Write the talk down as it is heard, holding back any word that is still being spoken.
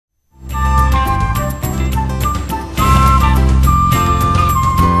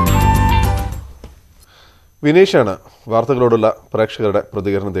വിനേഷാണ് വാർത്തകളോടുള്ള പ്രേക്ഷകരുടെ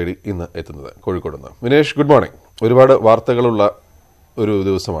പ്രതികരണം തേടി ഇന്ന് എത്തുന്നത് കോഴിക്കോട് നിന്ന്. Vinesh, good morning. ഒരുപാട് വാർത്തകളുള്ള ഒരു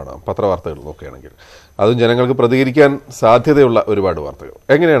ദിവസമാണ്, പത്രവാർത്തകൾ നോക്കുകയാണെങ്കിൽ. അതും ജനങ്ങൾക്ക് പ്രതികരിക്കാൻ സാധ്യതയുള്ള ഒരുപാട് വാർത്തകൾ.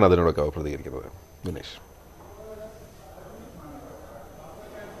 എങ്ങനെയാണ് അതിനോടൊക്കെ പ്രതികരിക്കുന്നത് Vinesh?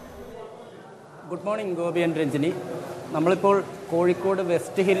 Good morning Gopi and Ranjini. നമ്മളിപ്പോൾ കോഴിക്കോട്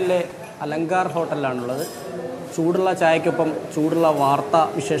വെസ്റ്റ് ഹില്ലിലെ അലങ്കാർ ഹോട്ടലിലാണുള്ളത്. ചൂടുള്ള ചായക്കൊപ്പം ചൂടുള്ള വാർത്താ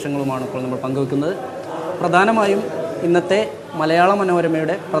വിശേഷങ്ങളുമാണ് ഇപ്പോൾ നമ്മൾ പങ്കുവെക്കുന്നത്. പ്രധാനമായും ഇന്നത്തെ മലയാള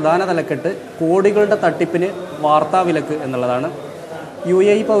മനോരമയുടെ പ്രധാന തലക്കെട്ട് കോടികളുടെ തട്ടിപ്പിന് വാർത്താവിലക്ക് എന്നുള്ളതാണ്. യു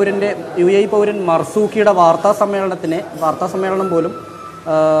എ പൗരൻ മർസൂഖിയുടെ വാർത്താ സമ്മേളനം പോലും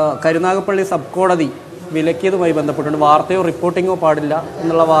കരുനാഗപ്പള്ളി സബ് കോടതി വിലക്കിയതുമായി ബന്ധപ്പെട്ടുണ്ട്. വാർത്തയോ റിപ്പോർട്ടിങ്ങോ പാടില്ല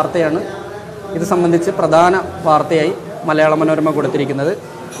എന്നുള്ള വാർത്തയാണ് ഇത് സംബന്ധിച്ച് പ്രധാന വാർത്തയായി മലയാള മനോരമ കൊടുത്തിരിക്കുന്നത്.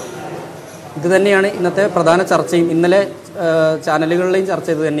 ഇത് തന്നെയാണ് ഇന്നത്തെ പ്രധാന ചർച്ചയും. ഇന്നലെ ചാനലുകളിലെയും ചർച്ച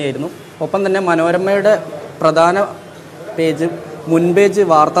ഇത് തന്നെയായിരുന്നു. ഒപ്പം തന്നെ മനോരമയുടെ പ്രധാന മുൻപേജ്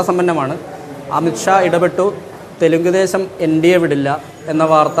വാർത്താ സമ്പന്നമാണ്. അമിത്ഷാ ഇടപെട്ടു, തെലുങ്കുദേശം NDA വിടില്ല എന്ന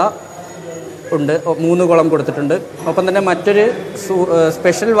വാർത്ത ഉണ്ട്, 3 കോളം കൊടുത്തിട്ടുണ്ട്. ഒപ്പം തന്നെ മറ്റൊരു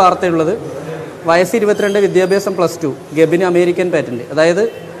സ്പെഷ്യൽ വാർത്തയുള്ളത് വയസ്സ് 22, വിദ്യാഭ്യാസം +2, ഗബിന് അമേരിക്കൻ പാറ്റന്റ്. അതായത്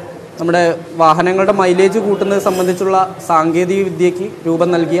നമ്മുടെ വാഹനങ്ങളുടെ മൈലേജ് കൂട്ടുന്നത് സംബന്ധിച്ചുള്ള സാങ്കേതിക വിദ്യയ്ക്ക് രൂപം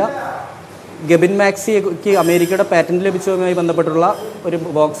നൽകിയ ഗബിൻ മാക്സിക്ക് അമേരിക്കയുടെ പാറ്റന്റ് ലഭിച്ചതുമായി ബന്ധപ്പെട്ടുള്ള ഒരു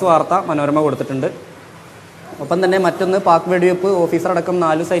ബോക്സ് വാർത്ത മനോരമ കൊടുത്തിട്ടുണ്ട്. ഒപ്പം തന്നെ മറ്റൊന്ന് പാക് വെടിവെപ്പ്, ഓഫീസറടക്കം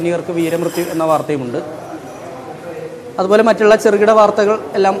 4 സൈനികർക്ക് വീരമൃത്യു എന്ന വാർത്തയുമുണ്ട്. അതുപോലെ മറ്റുള്ള ചെറുകിട വാർത്തകൾ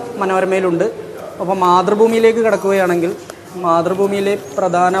എല്ലാം മനോരമയിലുണ്ട്. അപ്പോൾ മാതൃഭൂമിയിലേക്ക് കടക്കുകയാണെങ്കിൽ മാതൃഭൂമിയിലെ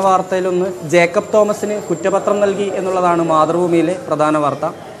പ്രധാന വാർത്തയിലൊന്ന് ജേക്കബ് തോമസിന് കുറ്റപത്രം നൽകി എന്നുള്ളതാണ് മാതൃഭൂമിയിലെ പ്രധാന വാർത്ത.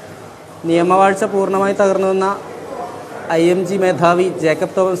 നിയമവാഴ്ച പൂർണ്ണമായി തകർന്നുവെന്ന IMG മേധാവി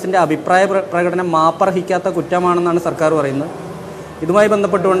ജേക്കബ് തോമസിൻ്റെ അഭിപ്രായ പ്രകടനം മാപ്പർഹിക്കാത്ത കുറ്റമാണെന്നാണ് സർക്കാർ പറയുന്നത്. ഇതുമായി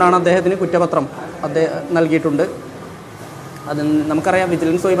ബന്ധപ്പെട്ടുകൊണ്ടാണ് അദ്ദേഹത്തിന് കുറ്റപത്രം നൽകിയിട്ടുണ്ട്. അത് നമുക്കറിയാം,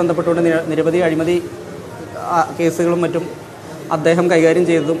 വിജിലൻസുമായി ബന്ധപ്പെട്ടുകൊണ്ട് നിരവധി അഴിമതി കേസുകളും മറ്റും അദ്ദേഹം കൈകാര്യം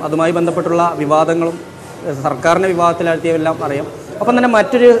ചെയ്തതും അതുമായി ബന്ധപ്പെട്ടുള്ള വിവാദങ്ങളും സർക്കാരിനെ വിവാദത്തിലാഴ്ത്തിയതെല്ലാം അറിയാം. ഒപ്പം തന്നെ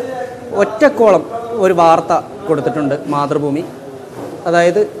മറ്റൊരു ഒറ്റക്കോളം ഒരു വാർത്ത കൊടുത്തിട്ടുണ്ട് മാതൃഭൂമി.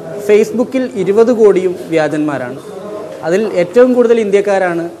 അതായത് ഫേസ്ബുക്കിൽ 20 കോടിയും വ്യാജന്മാരാണ്. അതിൽ ഏറ്റവും കൂടുതൽ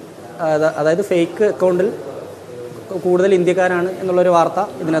ഇന്ത്യക്കാരാണ്, അതായത് ഫേക്ക് അക്കൗണ്ടിൽ കൂടുതൽ ഇന്ത്യക്കാരാണ് എന്നുള്ളൊരു വാർത്ത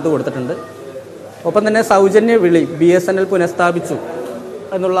ഇതിനകത്ത് കൊടുത്തിട്ടുണ്ട്. ഒപ്പം തന്നെ സൗജന്യ വിളി BSNL പുനഃസ്ഥാപിച്ചു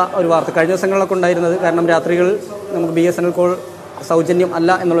എന്നുള്ള ഒരു വാർത്ത കഴിഞ്ഞ ദിവസങ്ങളിലൊക്കെ ഉണ്ടായിരുന്നത്. കാരണം രാത്രികളിൽ നമുക്ക് BSNL കോൾ സൗജന്യം അല്ല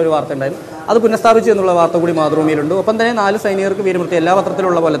എന്നുള്ളൊരു വാർത്ത ഉണ്ടായിരുന്നു. അത് പുനഃസ്ഥാപിച്ചു എന്നുള്ള വാർത്ത കൂടി മാതൃഭൂമിയിലുണ്ട്. ഒപ്പം തന്നെ 4 സൈനികർക്ക് വീരമൃത്യു, എല്ലാ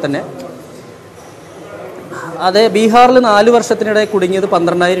പത്രത്തിലുള്ള പോലെ തന്നെ. അതെ, ബീഹാറിൽ 4 വർഷത്തിനിടെ കുടുങ്ങിയത്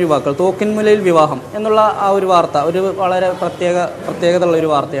 12,000 യുവാക്കൾ, തോക്കിൻമുലയിൽ വിവാഹം എന്നുള്ള ആ ഒരു വാർത്ത ഒരു വളരെ പ്രത്യേകതയുള്ള ഒരു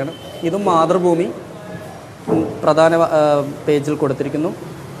വാർത്തയാണ്. ഇതും മാതൃഭൂമി പ്രധാന പേജിൽ കൊടുത്തിരിക്കുന്നു.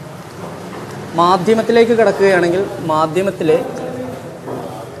 മാധ്യമത്തിലേക്ക് കിടക്കുകയാണെങ്കിൽ മാധ്യമത്തിലെ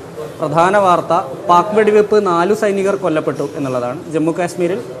പ്രധാന വാർത്ത പാക് വെടിവെപ്പ്, 4 സൈനികർ കൊല്ലപ്പെട്ടു എന്നുള്ളതാണ്. ജമ്മു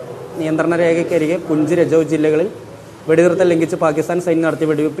കാശ്മീരിൽ നിയന്ത്രണ രേഖയ്ക്കരികെ പുഞ്ച്, രജൌരി ജില്ലകളിൽ വെടിനിർത്തൽ ലംഘിച്ച് പാകിസ്ഥാൻ സൈന്യം നടത്തിയ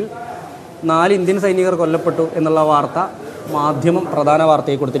വെടിവെപ്പിൽ 4 ഇന്ത്യൻ സൈനികർ കൊല്ലപ്പെട്ടു എന്നുള്ള വാർത്ത മാധ്യമം പ്രധാന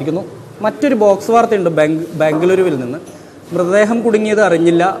വാർത്തയായി കൊടുത്തിരിക്കുന്നു. മറ്റൊരു ബോക്സ് വാർത്തയുണ്ട് ബാംഗ്ലൂരുവിൽ നിന്ന്. മൃതദേഹം കുടുങ്ങിയത്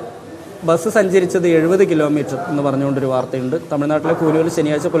അറിഞ്ഞില്ല, ബസ് സഞ്ചരിച്ചത് 70 കിലോമീറ്റർ എന്ന് പറഞ്ഞുകൊണ്ടൊരു വാർത്തയുണ്ട്. തമിഴ്നാട്ടിലെ കൂലിയിൽ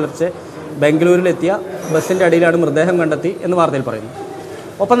ശനിയാഴ്ച പുലർച്ചെ ബാംഗ്ലൂരിലെത്തിയ ബസ്സിൻ്റെ അടിയിലാണ് മൃതദേഹം കണ്ടെത്തി എന്ന് വാർത്തയിൽ പറയുന്നു.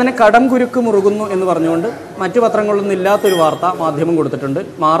 ഒപ്പം തന്നെ കടം കുരുക്ക് മുറുകുന്നു എന്ന് പറഞ്ഞുകൊണ്ട് മറ്റു പത്രങ്ങളിലൊന്നും ഇല്ലാത്തൊരു വാർത്ത മാധ്യമം കൊടുത്തിട്ടുണ്ട്.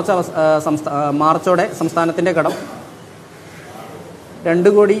 മാർച്ചോടെ സംസ്ഥാനത്തിൻ്റെ കടം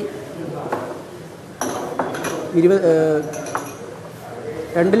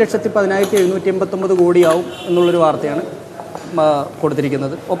 2,10,789 കോടിയാവും എന്നുള്ളൊരു വാർത്തയാണ്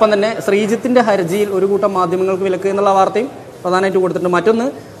കൊടുത്തിരിക്കുന്നത്. ഒപ്പം തന്നെ ശ്രീജിത്തിൻ്റെ ഹർജിയിൽ ഒരു കൂട്ടം മാധ്യമങ്ങൾക്ക് വിലക്ക് എന്നുള്ള വാർത്തയും പ്രധാനമായിട്ട് കൊടുത്തിട്ടുണ്ട്. മറ്റൊന്ന്,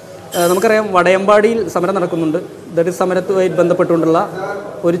 നമുക്കറിയാം വടയമ്പാടിയിൽ സമരം നടക്കുന്നുണ്ട്. ദളിത് സമരത്തുമായി ബന്ധപ്പെട്ടുകൊണ്ടുള്ള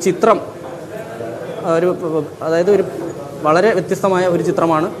ഒരു ചിത്രം, അതായത് ഒരു വളരെ വ്യത്യസ്തമായ ഒരു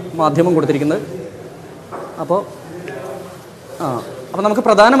ചിത്രമാണ് മാധ്യമം കൊടുത്തിരിക്കുന്നത്. അപ്പോൾ നമുക്ക്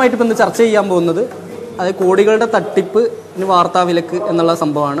പ്രധാനമായിട്ട് ഇപ്പം ഇന്ന് ചർച്ച ചെയ്യാൻ പോകുന്നത് അതായത് കോടികളുടെ തട്ടിപ്പിന് വാർത്താവിലക്ക് എന്നുള്ള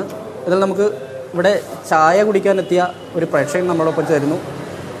സംഭവമാണ്. ഇതിൽ നമുക്ക് ഇവിടെ ചായ കുടിക്കാനെത്തിയ ഒരു പ്രേക്ഷകൻ നമ്മളൊപ്പം ചേരുന്നു.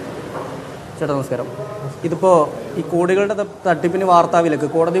 ചേട്ടാ നമസ്കാരം. ഇതിപ്പോൾ ഈ കോടികളുടെ തട്ടിപ്പിന് വാർത്താവിലക്ക്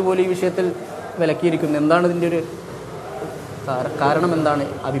കോടതി പോലും ഈ വിഷയത്തിൽ വിലക്കിയിരിക്കുന്നു. എന്താണ് ഇതിൻ്റെ ഒരു കാരണം, എന്താണ്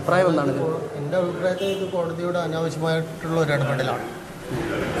അഭിപ്രായം, എന്താണ് ഇത്? എൻ്റെ അഭിപ്രായത്തിൽ ഇത് കോടതിയുടെ അനാവശ്യമായിട്ടുള്ള ഒരു ഇടപെടലാണ്.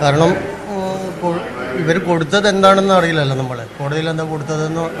 കാരണം ഇവർ കൊടുത്തത് എന്താണെന്ന് അറിയില്ലല്ലോ, നമ്മൾ കോടതിയിൽ എന്താ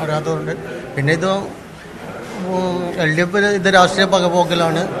കൊടുത്തതെന്ന് അറിയാത്തതുകൊണ്ട്. പിന്നെ ഇത് LDF ഇത് രാഷ്ട്രീയ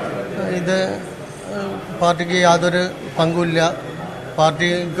പകപോക്കലാണ്. ഇത് പാർട്ടിക്ക് യാതൊരു പങ്കുമില്ല,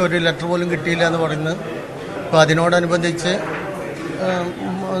 പാർട്ടിക്ക് ഒരു ലെറ്റർ പോലും കിട്ടിയില്ല എന്ന് പറയുന്നത്. അപ്പോൾ അതിനോടനുബന്ധിച്ച്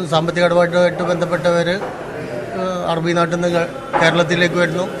സാമ്പത്തിക ഇടപാടുമായിട്ട് ബന്ധപ്പെട്ടവർ അറബി നാട്ടിൽ നിന്ന് കേരളത്തിലേക്ക്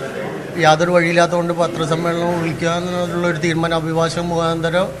വരുന്നു. യാതൊരു വഴിയില്ലാത്തതുകൊണ്ട് പത്രസമ്മേളനം വിളിക്കുക എന്നുള്ളൊരു തീരുമാനം അഭിഭാഷകൻ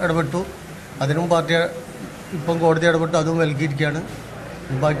മുഖാന്തരം ഇടപെട്ടു. അതിനും പാർട്ടി ഇപ്പം കോടതി ഇടപെട്ടു, അതും വിലക്കിയിരിക്കുകയാണ്.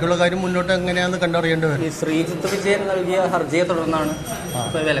 ബാക്കിയുള്ള കാര്യം മുന്നോട്ട് എങ്ങനെയാണെന്ന് കണ്ടറിയേണ്ടി വരും. ഈ ശ്രീജിത്ത് വിജയൻ നൽകിയ ഹർജിയെ തുടർന്നാണ്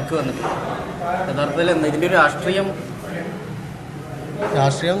ഇപ്പോൾ വിലക്ക് വന്നത്. യഥാർത്ഥത്തിൽ ഇതിൻ്റെ ഒരു രാഷ്ട്രീയം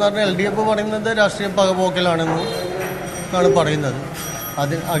എന്ന് പറഞ്ഞാൽ LDF പറയുന്നത് രാഷ്ട്രീയ പകപോക്കലാണെന്നാണ് പറയുന്നത്.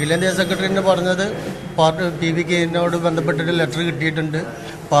 അത് അഖിലേന്ത്യാ സെക്രട്ടറിനെ പറഞ്ഞത് പാർട്ടി PVKനോട് ബന്ധപ്പെട്ടിട്ട് ലെറ്റർ കിട്ടിയിട്ടുണ്ട്.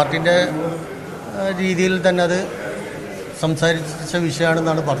 പാർട്ടിൻ്റെ രീതിയിൽ തന്നെ അത് സംസാരിച്ച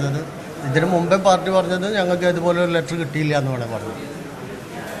വിഷയമാണെന്നാണ് പറഞ്ഞത്. ഇതിനു മുമ്പേ പാർട്ടി പറഞ്ഞത് ഞങ്ങൾക്ക് ഇതുപോലെ ഒരു ലെറ്റർ കിട്ടിയില്ല എന്നാണ് പറഞ്ഞത്.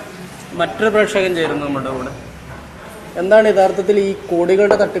 മറ്റൊരു പ്രേക്ഷകൻ ചേരുന്നു നമ്മുടെ കൂടെ. എന്താണ് യഥാർത്ഥത്തിൽ ഈ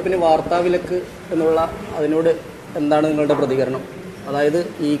കോടികളുടെ തട്ടിപ്പിന് വാർത്താവിലക്ക് എന്നുള്ള അതിനോട് എന്താണ് നിങ്ങളുടെ പ്രതികരണം? അതായത്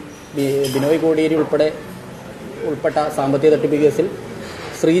ഈ ബിനോയ് കോടിയേരി ഉൾപ്പെട്ട സാമ്പത്തിക തട്ടിപ്പ് കേസിൽ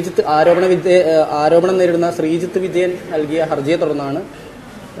ആരോപണം നേരിടുന്ന ശ്രീജിത്ത് വിജയൻ നൽകിയ ഹർജിയെ തുടർന്നാണ്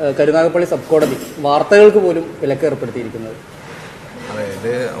കരുനാഗപ്പള്ളി സബ് കോടതി വാർത്തകൾക്ക് പോലും വിലക്ക് ഏർപ്പെടുത്തിയിരിക്കുന്നത്. അതെ,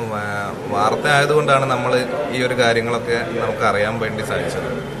 ഇത് വാർത്ത ആയതുകൊണ്ടാണ് നമ്മൾ ഈ ഒരു കാര്യങ്ങളൊക്കെ നമുക്ക് അറിയാൻ വേണ്ടി സാധിച്ചത്.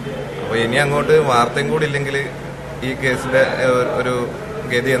 അപ്പോൾ ഇനി അങ്ങോട്ട് വാർത്തയും കൂടി ഇല്ലെങ്കിൽ ഈ കേസിൻ്റെ ഒരു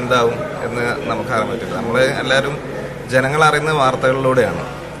ഗതി എന്താവും എന്ന് നമുക്കറിയാൻ പറ്റില്ല. നമ്മൾ എല്ലാവരും ജനങ്ങൾ അറിയുന്ന വാർത്തകളിലൂടെയാണ്.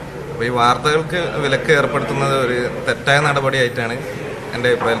 അപ്പോൾ ഈ വാർത്തകൾക്ക് വിലക്ക് ഏർപ്പെടുത്തുന്നത് ഒരു തെറ്റായ നടപടിയായിട്ടാണ് എൻ്റെ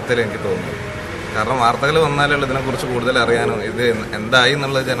അഭിപ്രായത്തിൽ എനിക്ക് തോന്നുന്നത്. കാരണം വാർത്തകൾ വന്നാലുള്ള ഇതിനെക്കുറിച്ച് കൂടുതൽ അറിയാനും ഇത് എന്തായി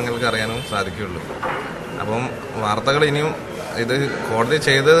എന്നുള്ളത് ജനങ്ങൾക്ക് അറിയാനും സാധിക്കുകയുള്ളൂ. അപ്പം വാർത്തകൾ ഇനിയും ഇത് കോടതി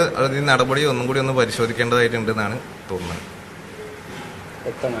ചെയ്ത് ഈ നടപടി ഒന്നും കൂടി ഒന്ന് പരിശോധിക്കേണ്ടതായിട്ടുണ്ടെന്നാണ് തോന്നുന്നത്.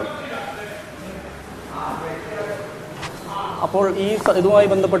 അപ്പോൾ ഇതുമായി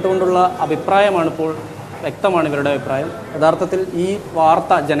ബന്ധപ്പെട്ടുകൊണ്ടുള്ള അഭിപ്രായമാണ് ഇപ്പോൾ വ്യക്തമാണ് ഇവരുടെ അഭിപ്രായം. യഥാർത്ഥത്തിൽ ഈ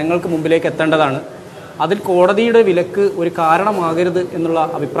വാർത്ത ജനങ്ങൾക്ക് മുമ്പിലേക്ക് എത്തേണ്ടതാണ്. അതിൽ കോടതിയുടെ വിലക്ക് ഒരു കാരണമാകരുത് എന്നുള്ള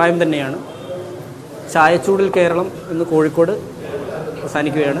അഭിപ്രായം തന്നെയാണ്. ചായച്ചൂടിൽ കേരളം ഇന്ന് കോഴിക്കോട്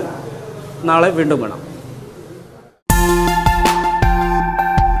അവസാനിക്കുകയാണ്. നാളെ വീണ്ടും കാണാം.